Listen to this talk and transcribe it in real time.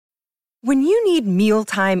When you need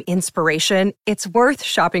mealtime inspiration, it's worth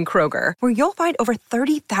shopping Kroger, where you'll find over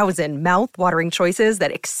 30,000 mouth-watering choices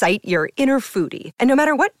that excite your inner foodie. And no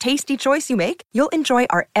matter what tasty choice you make, you'll enjoy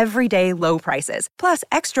our everyday low prices, plus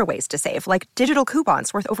extra ways to save, like digital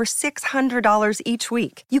coupons worth over $600 each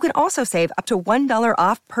week. You can also save up to $1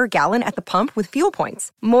 off per gallon at the pump with fuel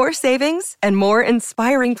points. More savings and more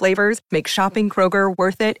inspiring flavors make shopping Kroger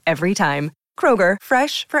worth it every time. Kroger,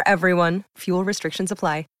 fresh for everyone. Fuel restrictions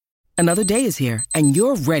apply. Another day is here, and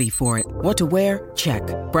you're ready for it. What to wear? Check.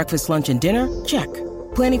 Breakfast, lunch, and dinner? Check.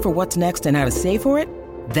 Planning for what's next and how to save for it?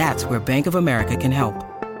 That's where Bank of America can help.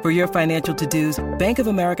 For your financial to-dos, Bank of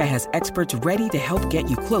America has experts ready to help get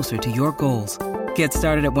you closer to your goals. Get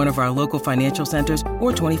started at one of our local financial centers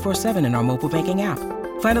or 24/7 in our mobile banking app.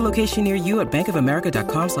 Find a location near you at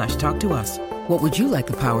bankofamerica.com/talktous. What would you like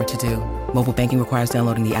the power to do? Mobile banking requires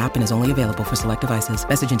downloading the app and is only available for select devices.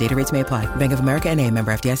 Message and data rates may apply. Bank of America N.A.,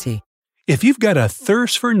 member FDIC. If you've got a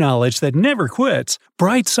thirst for knowledge that never quits,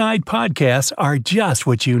 Brightside Podcasts are just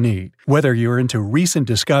what you need. Whether you're into recent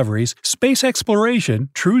discoveries, space exploration,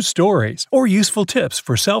 true stories, or useful tips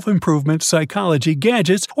for self-improvement, psychology,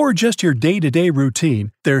 gadgets, or just your day-to-day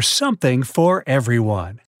routine, there's something for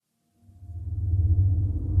everyone.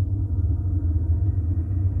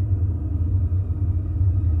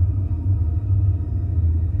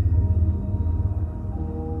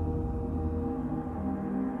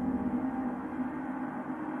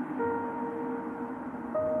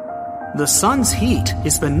 The sun's heat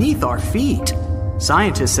is beneath our feet.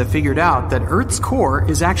 Scientists have figured out that Earth's core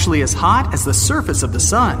is actually as hot as the surface of the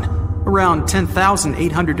sun, around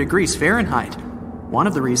 10,800 degrees Fahrenheit. One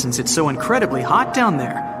of the reasons it's so incredibly hot down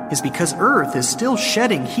there is because Earth is still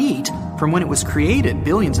shedding heat from when it was created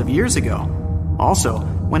billions of years ago. Also,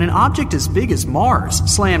 when an object as big as Mars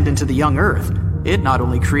slammed into the young Earth, it not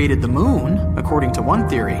only created the moon, according to one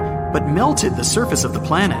theory, but melted the surface of the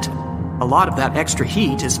planet. A lot of that extra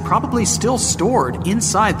heat is probably still stored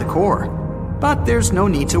inside the core. But there's no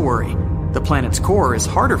need to worry. The planet's core is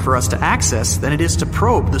harder for us to access than it is to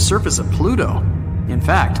probe the surface of Pluto. In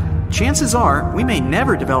fact, chances are we may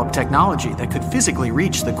never develop technology that could physically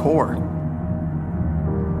reach the core.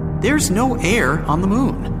 There's no air on the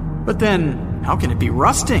moon. But then, how can it be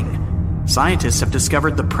rusting? Scientists have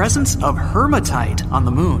discovered the presence of hematite on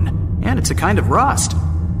the moon, and it's a kind of rust.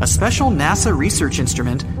 A special NASA research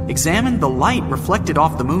instrument examined the light reflected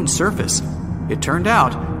off the moon's surface. It turned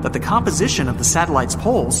out that the composition of the satellite's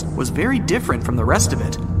poles was very different from the rest of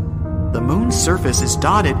it. The moon's surface is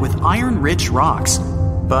dotted with iron-rich rocks,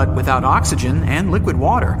 but without oxygen and liquid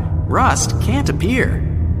water, rust can't appear.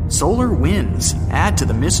 Solar winds add to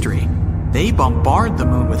the mystery. They bombard the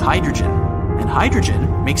moon with hydrogen, and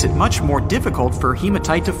hydrogen makes it much more difficult for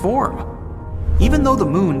hematite to form. Even though the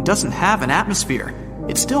moon doesn't have an atmosphere,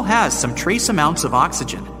 it still has some trace amounts of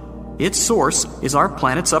oxygen. Its source is our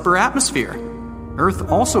planet's upper atmosphere. Earth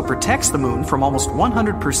also protects the moon from almost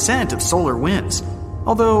 100% of solar winds,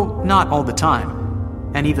 although not all the time.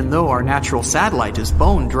 And even though our natural satellite is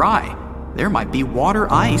bone dry, there might be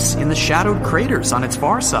water ice in the shadowed craters on its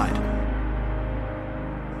far side.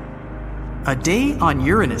 A day on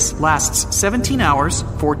Uranus lasts 17 hours,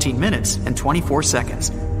 14 minutes, and 24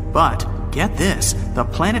 seconds. But get this, the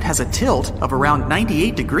planet has a tilt of around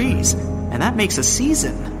 98 degrees, and that makes a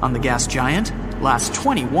season on the gas giant last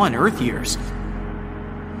 21 Earth years.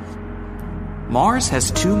 Mars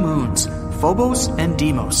has 2 moons, Phobos and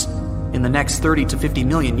Deimos. In the next 30 to 50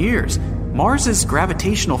 million years, Mars's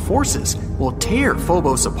gravitational forces will tear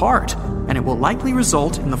Phobos apart, and it will likely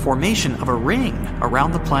result in the formation of a ring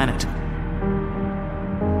around the planet.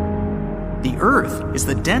 The Earth is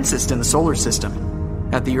the densest in the solar system.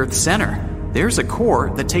 At the Earth's center, there's a core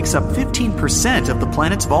that takes up 15% of the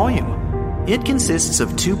planet's volume. It consists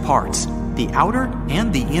of 2 parts, the outer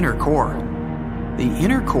and the inner core. The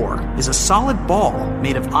inner core is a solid ball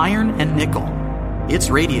made of iron and nickel. Its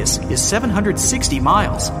radius is 760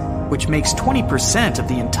 miles, which makes 20% of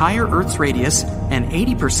the entire Earth's radius and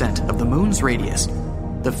 80% of the Moon's radius.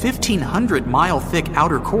 The 1,500-mile thick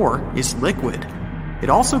outer core is liquid. It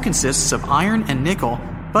also consists of iron and nickel,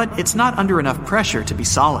 but it's not under enough pressure to be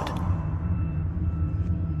solid.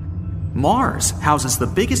 Mars houses the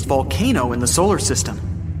biggest volcano in the solar system.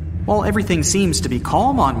 While everything seems to be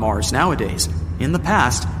calm on Mars nowadays, in the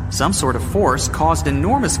past, some sort of force caused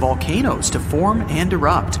enormous volcanoes to form and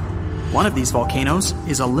erupt. One of these volcanoes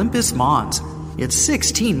is Olympus Mons. It's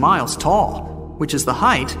 16 miles tall, which is the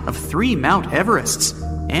height of 3 Mount Everests,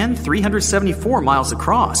 and 374 miles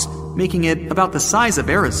across, making it about the size of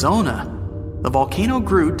Arizona. The volcano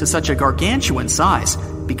grew to such a gargantuan size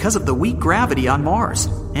because of the weak gravity on Mars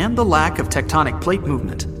and the lack of tectonic plate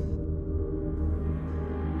movement.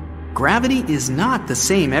 Gravity is not the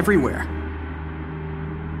same everywhere.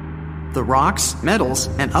 The rocks, metals,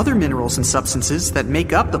 and other minerals and substances that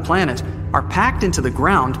make up the planet are packed into the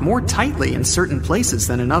ground more tightly in certain places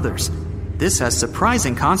than in others. This has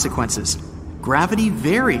surprising consequences. Gravity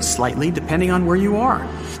varies slightly depending on where you are.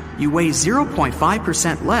 You weigh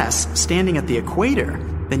 0.5% less standing at the equator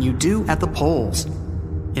than you do at the poles.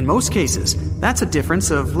 In most cases, that's a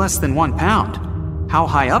difference of less than 1 pound. How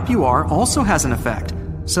high up you are also has an effect.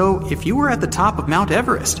 So if you were at the top of Mount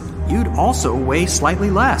Everest, you'd also weigh slightly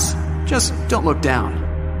less. Just don't look down.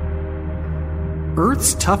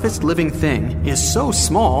 Earth's toughest living thing is so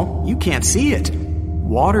small you can't see it.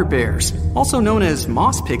 Water bears, also known as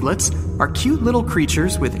moss piglets, are cute little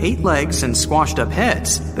creatures with 8 legs and squashed up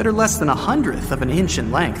heads that are less than 1/100th of an inch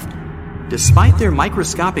in length. Despite their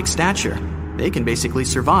microscopic stature, they can basically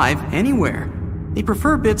survive anywhere. They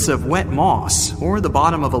prefer bits of wet moss or the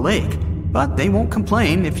bottom of a lake, but they won't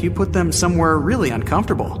complain if you put them somewhere really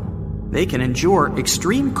uncomfortable. They can endure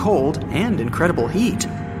extreme cold and incredible heat,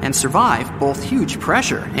 and survive both huge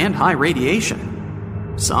pressure and high radiation.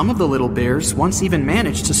 Some of the little bears once even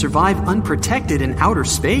managed to survive unprotected in outer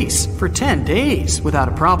space for 10 days without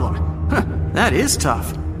a problem. That is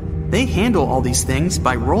tough. They handle all these things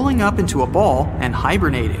by rolling up into a ball and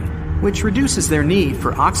hibernating, which reduces their need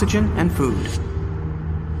for oxygen and food.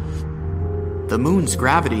 The moon's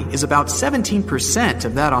gravity is about 17%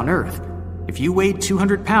 of that on Earth. If you weighed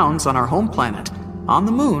 200 pounds on our home planet, on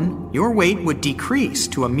the moon, your weight would decrease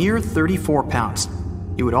to a mere 34 pounds.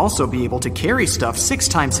 You would also be able to carry stuff 6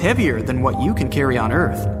 times heavier than what you can carry on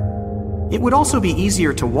Earth. It would also be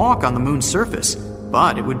easier to walk on the moon's surface,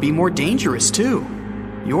 but it would be more dangerous too.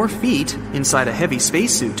 Your feet, inside a heavy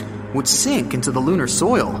spacesuit, would sink into the lunar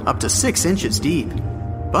soil up to 6 inches deep.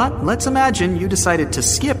 But let's imagine you decided to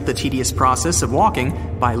skip the tedious process of walking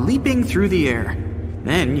by leaping through the air.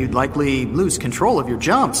 Then you'd likely lose control of your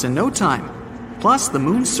jumps in no time. Plus, the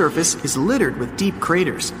moon's surface is littered with deep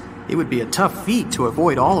craters. It would be a tough feat to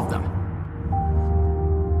avoid all of them.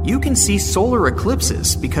 You can see solar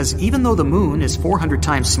eclipses because even though the moon is 400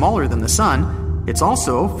 times smaller than the sun, it's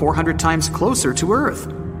also 400 times closer to Earth.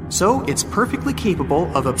 So it's perfectly capable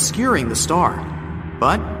of obscuring the star.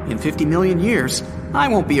 But in 50 million years, I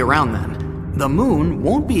won't be around then. The moon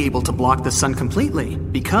won't be able to block the sun completely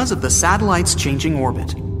because of the satellite's changing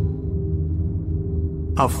orbit.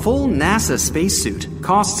 A full NASA spacesuit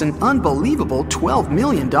costs an unbelievable $12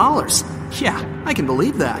 million. Yeah, I can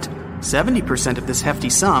believe that. 70% of this hefty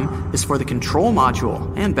sum is for the control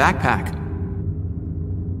module and backpack.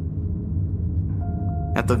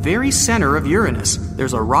 At the very center of Uranus,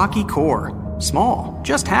 there's a rocky core, small,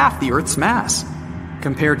 just half the Earth's mass.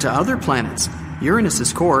 Compared to other planets,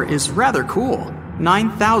 Uranus's core is rather cool,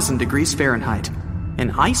 9,000 degrees Fahrenheit.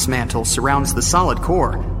 An ice mantle surrounds the solid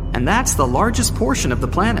core, and that's the largest portion of the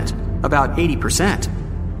planet, about 80%.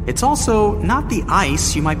 It's also not the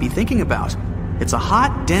ice you might be thinking about. It's a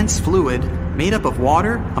hot, dense fluid made up of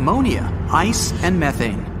water, ammonia, ice, and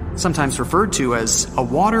methane, sometimes referred to as a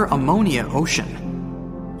water-ammonia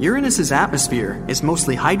ocean. Uranus's atmosphere is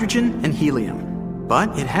mostly hydrogen and helium,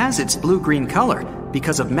 but it has its blue-green color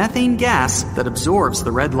because of methane gas that absorbs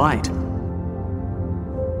the red light.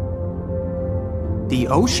 The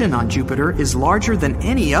ocean on Jupiter is larger than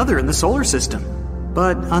any other in the solar system,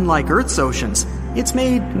 but unlike Earth's oceans, it's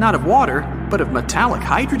made not of water, but of metallic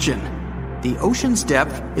hydrogen. The ocean's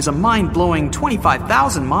depth is a mind-blowing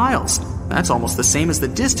 25,000 miles. That's almost the same as the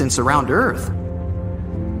distance around Earth.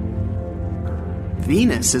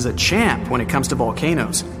 Venus is a champ when it comes to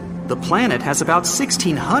volcanoes. The planet has about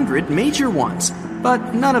 1,600 major ones,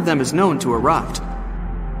 but none of them is known to erupt.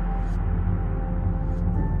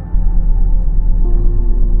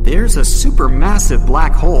 There's a supermassive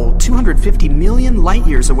black hole 250 million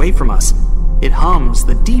light-years away from us. It hums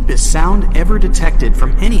the deepest sound ever detected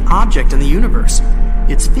from any object in the universe.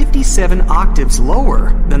 It's 57 octaves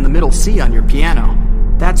lower than the middle C on your piano.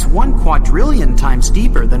 That's 1 quadrillion times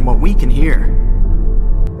deeper than what we can hear.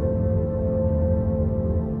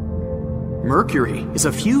 Mercury is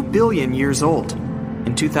a few billion years old.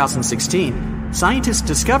 In 2016, scientists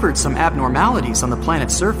discovered some abnormalities on the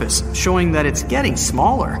planet's surface, showing that it's getting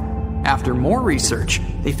smaller. After more research,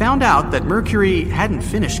 they found out that Mercury hadn't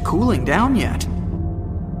finished cooling down yet.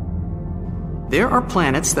 There are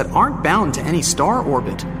planets that aren't bound to any star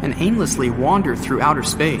orbit and aimlessly wander through outer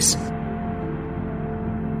space.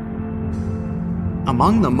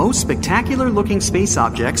 Among the most spectacular-looking space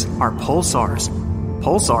objects are pulsars.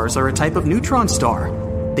 Pulsars are a type of neutron star.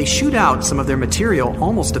 They shoot out some of their material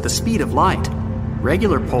almost at the speed of light.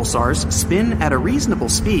 Regular pulsars spin at a reasonable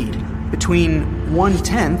speed, between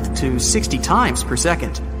 1/10 to 60 times per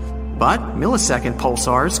second. But millisecond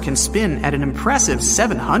pulsars can spin at an impressive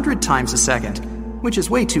 700 times a second, which is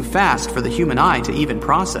way too fast for the human eye to even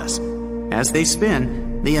process. As they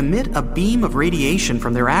spin, they emit a beam of radiation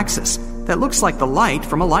from their axis that looks like the light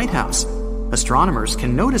from a lighthouse. Astronomers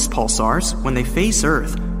can notice pulsars when they face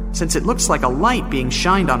Earth, since it looks like a light being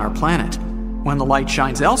shined on our planet. When the light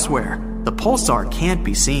shines elsewhere, the pulsar can't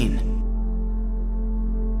be seen.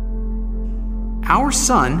 Our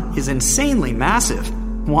sun is insanely massive.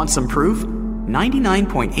 Want some proof?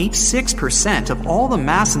 99.86% of all the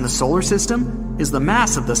mass in the solar system is the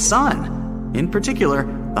mass of the sun. In particular,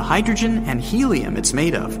 the hydrogen and helium it's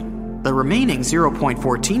made of. The remaining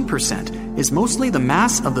 0.14% is mostly the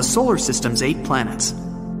mass of the solar system's 8 planets.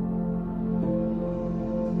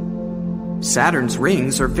 Saturn's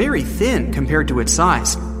rings are very thin compared to its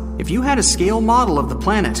size. If you had a scale model of the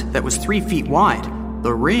planet that was 3 feet wide,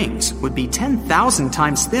 the rings would be 10,000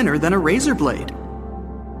 times thinner than a razor blade.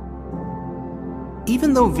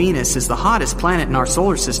 Even though Venus is the hottest planet in our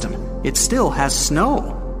solar system, it still has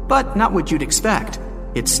snow. But not what you'd expect.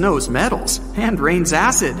 It snows metals and rains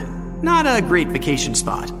acid. Not a great vacation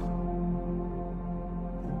spot.